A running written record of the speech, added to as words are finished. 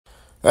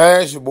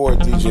Hey, it's your boy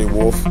DJ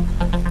Wolf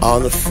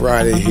on the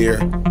Friday here,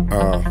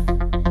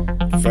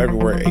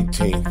 February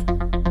 18th.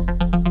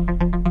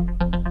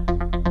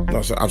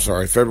 No, I'm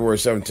sorry, February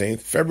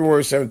 17th.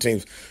 February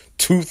 17th,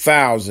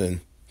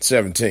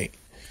 2017.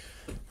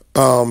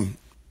 I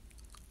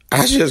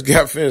just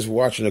got finished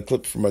watching a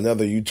clip from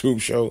another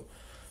YouTube show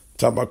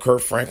talking about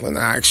Kirk Franklin.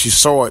 I actually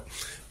saw it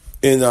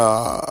in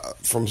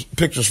from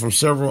pictures from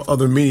several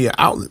other media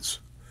outlets.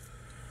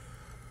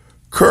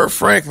 Kirk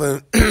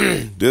Franklin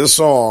did a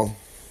song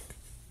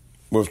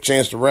with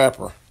Chance the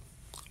Rapper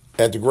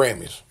at the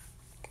Grammys.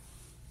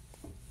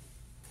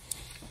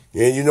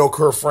 And you know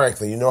Kirk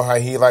Franklin, you know how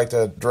he liked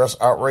to dress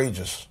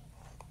outrageous.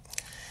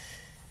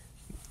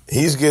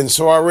 He's getting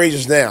so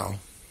outrageous now.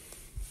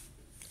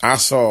 I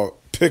saw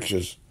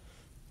pictures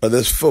of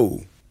this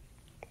fool.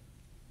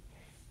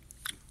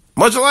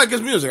 Much I like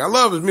his music. I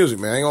love his music,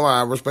 man. I ain't gonna lie.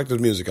 I respect his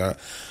music. I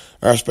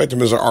respect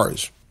him as an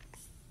artist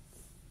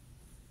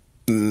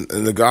in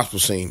the gospel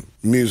scene,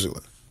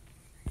 musically.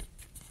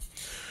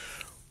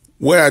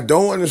 What I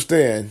don't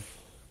understand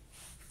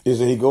is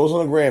that he goes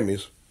on the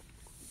Grammys.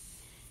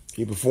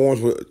 He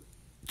performs with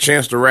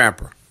Chance the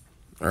Rapper.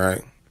 All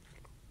right.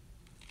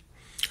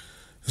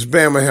 His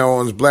Bama hat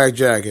on, his black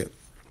jacket.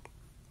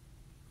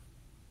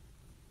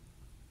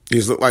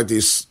 These look like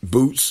these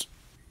boots.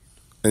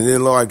 And it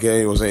didn't look like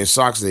it was any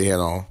socks they had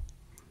on.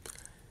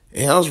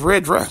 And it was a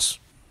red dress.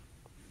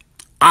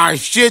 I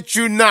shit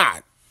you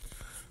not.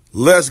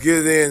 Let's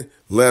get it in.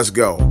 Let's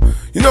go.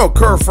 You know,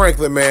 Kirk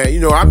Franklin, man, you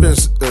know, I've been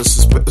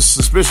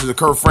suspicious of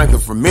Kirk Franklin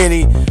for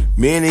many,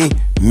 many,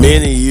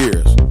 many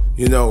years.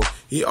 You know,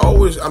 he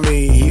always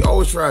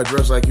tried to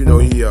dress like, you know,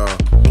 he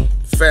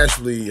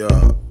fashionably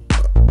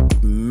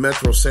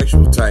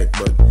metrosexual type,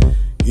 but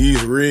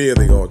he's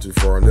really going too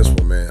far on this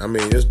one, man. I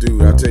mean, this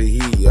dude, I tell you,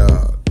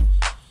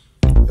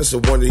 it's a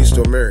wonder he's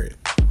still married.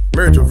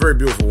 Married to a very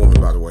beautiful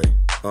woman, by the way.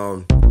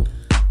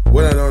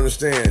 What I don't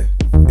understand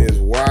is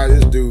why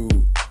this dude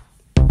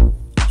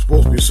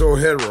supposed to be so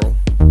hetero.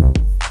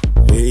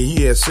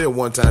 He had said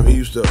one time he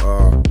used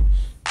to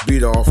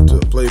beat off to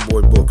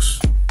Playboy books.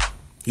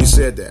 He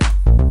said that.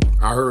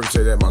 I heard him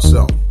say that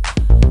myself.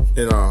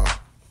 And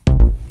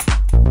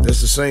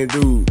that's the same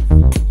dude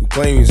who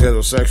claims he's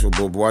heterosexual,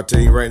 but boy, I tell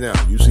you right now,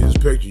 you see this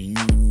picture, you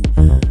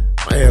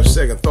might have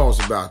second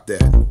thoughts about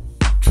that.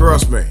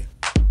 Trust me,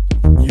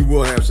 you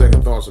will have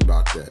second thoughts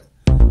about that.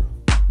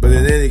 But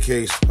in any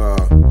case,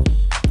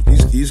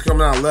 he's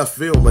coming out of left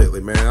field lately,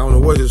 man. I don't know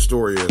what his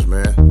story is,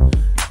 man.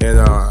 And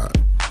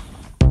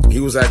he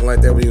was acting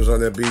like that when he was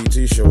on that BET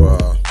show,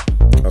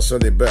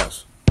 Sunday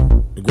Best.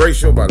 A great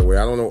show, by the way.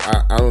 I don't know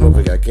if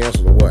it got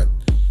canceled or what.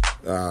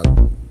 I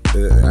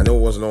know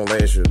it wasn't on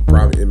last year.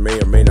 Probably it may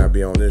or may not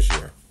be on this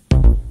year.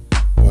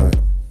 But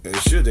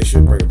they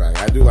should bring it back.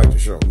 I do like the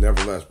show,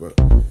 nevertheless. But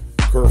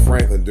Kirk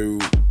Franklin,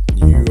 dude,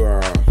 you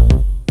got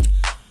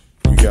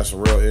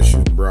some real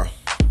issues, bro.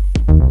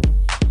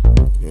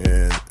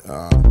 And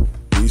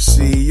we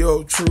see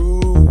your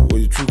true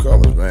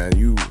colors, man.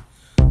 You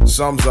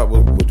sums up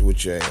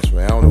with your ass,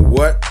 man. I don't know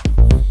what,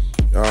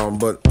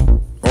 but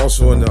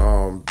also in the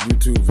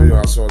YouTube video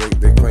I saw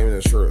they claiming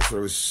that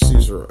Shirley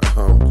Caesar,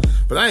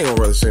 but I ain't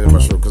gonna really say that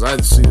much because I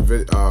didn't see the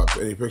video,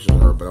 any pictures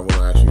of her, but I want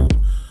to actually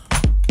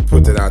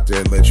put that out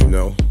there and let you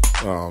know.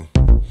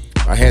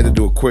 I had to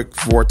do a quick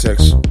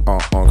Vortex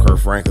on Kirk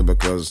Franklin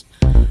because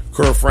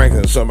Kirk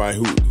Franklin is somebody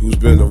who's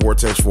been in the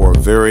Vortex for a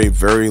very,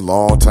 very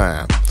long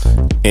time.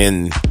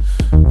 And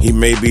he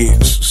may be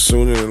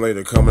sooner than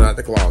later coming out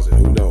the closet.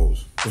 Who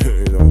knows?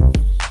 You know,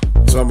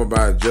 something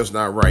about it just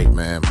not right,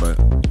 man. But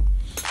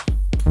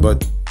the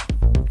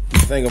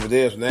thing of it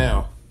is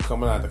now,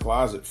 coming out the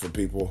closet for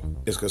people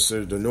is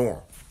considered the norm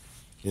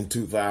in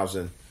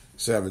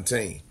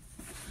 2017.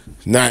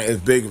 Not as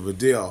big of a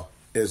deal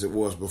as it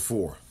was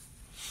before.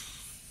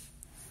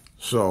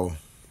 So,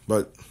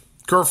 but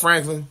Kirk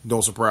Franklin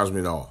don't surprise me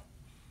at all.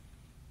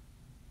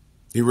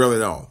 He really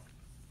don't.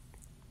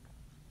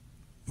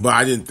 But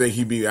I didn't think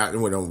he'd be out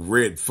with a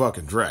red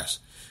fucking dress.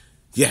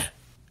 Yeah.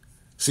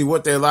 See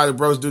what a lot of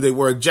brothers do, they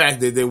wear a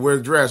jacket, they wear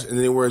a dress, and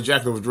then they wear a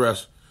jacket over a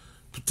dress,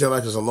 pretend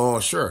like it's a long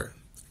shirt.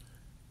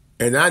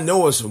 And I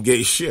know it's some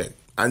gay shit.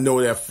 I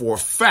know that for a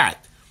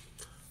fact.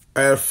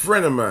 A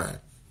friend of mine,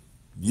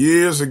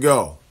 years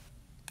ago,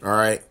 all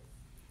right,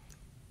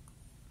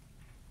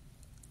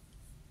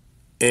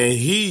 and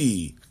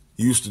he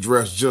used to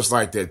dress just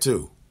like that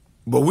too.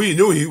 But we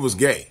knew he was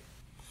gay.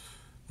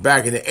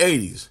 Back in the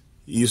 80s,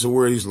 he used to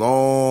wear these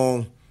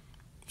long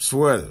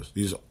sweaters,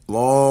 these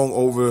long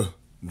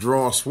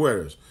overdrawn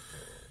sweaters.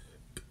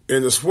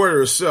 And the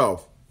sweater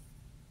itself,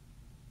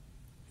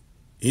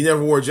 he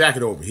never wore a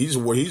jacket over. They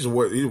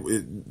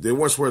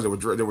weren't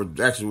sweaters they were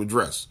actually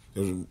dressed. It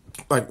was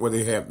like what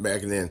they had back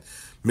then,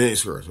 mini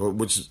skirts,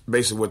 which is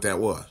basically what that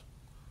was.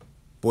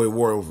 Boy, he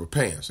wore it over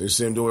pants. They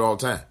see him do it all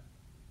the time.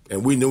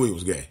 And we knew he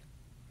was gay.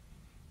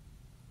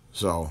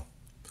 So,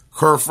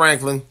 Kirk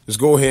Franklin, just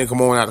go ahead and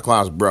come on out the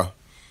closet, bro.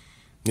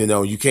 You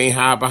know, you can't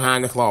hide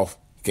behind the cloth.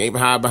 You can't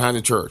hide behind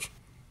the church.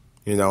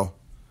 You know,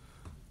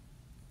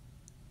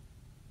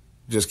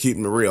 just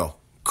keeping it real.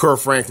 Kirk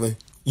Franklin,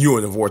 you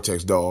in the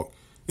Vortex, dog.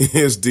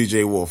 It's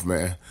DJ Wolf,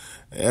 man.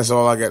 That's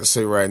all I got to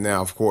say right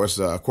now. Of course,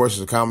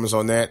 questions or comments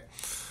on that,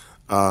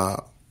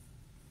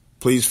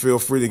 please feel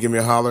free to give me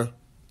a holler.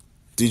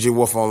 DJ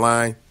Wolf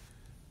Online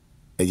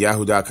at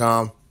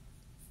yahoo.com.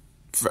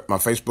 My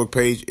Facebook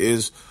page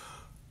is...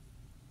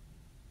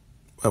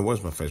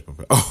 what's my Facebook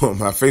page? Oh,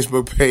 my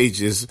Facebook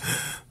page is...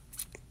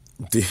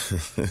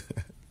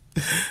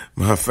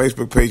 my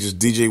Facebook page is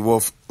DJ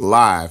Wolf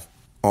Live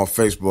on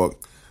Facebook.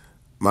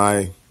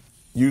 My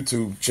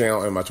YouTube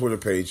channel and my Twitter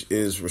page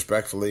is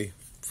respectfully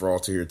for all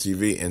to hear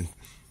TV and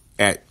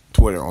at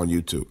Twitter on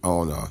YouTube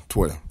on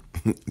Twitter.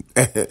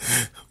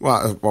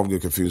 Well, I'm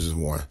getting confused this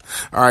morning.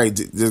 All right,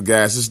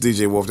 guys, this is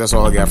DJ Wolf. That's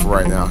all I got for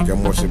right now. Got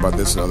more to say about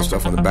this and other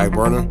stuff on the back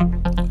burner.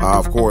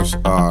 Of course,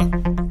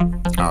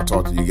 I'll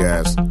talk to you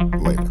guys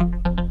later.